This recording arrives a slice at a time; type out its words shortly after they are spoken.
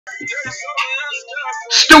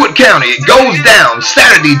Stewart County, it goes down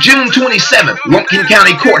Saturday, June 27th, Lumpkin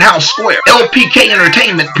County Courthouse Square. LPK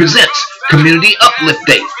Entertainment presents Community Uplift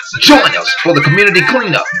Day. Join us for the community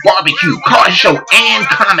cleanup, barbecue, car show, and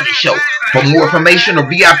comedy show. For more information or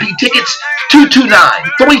VIP tickets,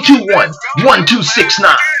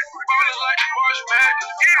 229-321-1269.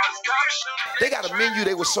 They got a menu.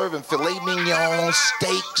 They were serving filet mignon,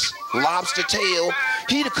 steaks, lobster tail.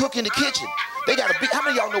 He the cook in the kitchen. They got a big, how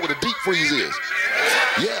many of y'all know what a deep freeze is?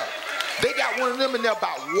 Yeah. They got one of them in there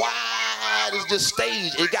about wide as this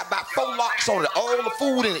stage. It got about 4 locks on it, all the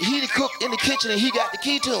food in it. He the cook in the kitchen and he got the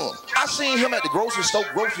key to him. I seen him at the grocery shop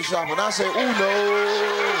and I said, oh no.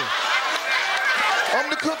 I'm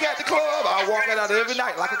the cook at the club. I walk out every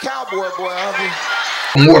night like a cowboy boy.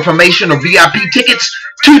 For more information or VIP tickets,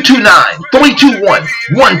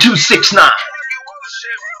 229-321-1269.